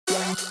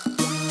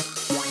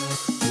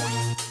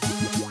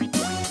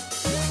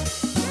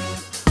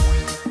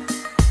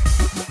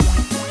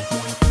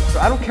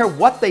I don't care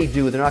what they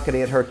do, they're not going to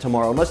get hurt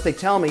tomorrow unless they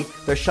tell me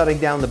they're shutting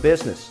down the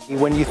business.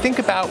 When you think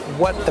about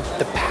what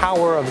the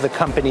power of the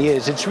company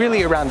is, it's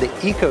really around the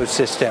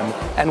ecosystem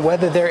and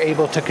whether they're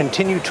able to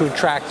continue to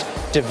attract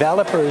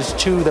developers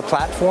to the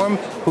platform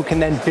who can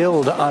then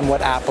build on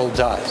what Apple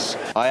does.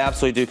 I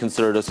absolutely do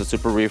consider this a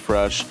super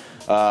refresh.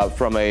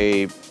 From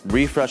a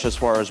refresh as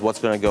far as what's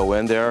going to go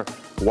in there,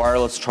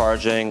 wireless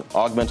charging,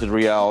 augmented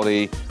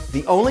reality.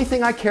 The only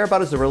thing I care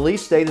about is the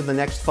release date of the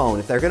next phone.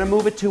 If they're going to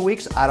move it 2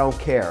 weeks, I don't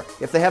care.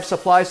 If they have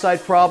supply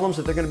side problems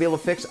that they're going to be able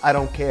to fix, I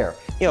don't care.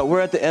 You know, we're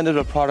at the end of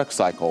the product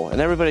cycle,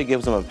 and everybody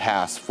gives them a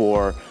pass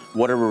for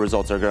whatever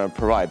results they're going to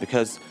provide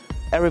because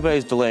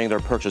everybody's delaying their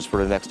purchase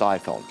for the next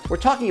iPhone. We're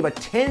talking about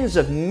tens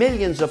of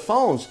millions of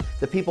phones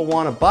that people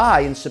want to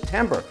buy in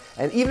September.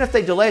 And even if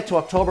they delay it to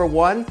October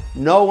 1,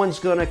 no one's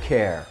going to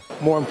care.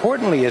 More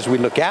importantly, as we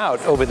look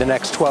out over the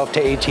next 12 to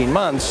 18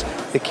 months,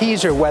 the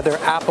keys are whether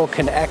Apple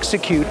can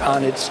execute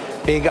on its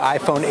big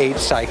iPhone 8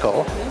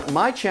 cycle.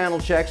 My channel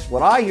checks,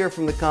 what I hear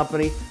from the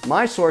company,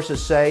 my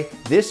sources say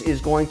this is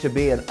going to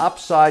be an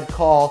upside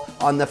call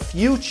on the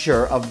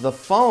future of the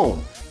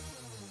phone.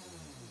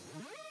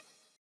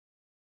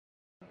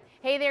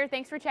 Hey there,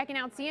 thanks for checking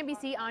out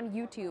CNBC on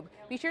YouTube.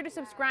 Be sure to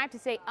subscribe to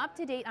stay up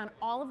to date on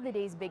all of the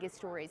day's biggest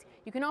stories.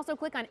 You can also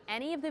click on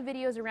any of the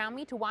videos around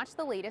me to watch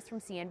the latest from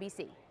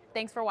CNBC.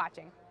 Thanks for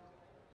watching.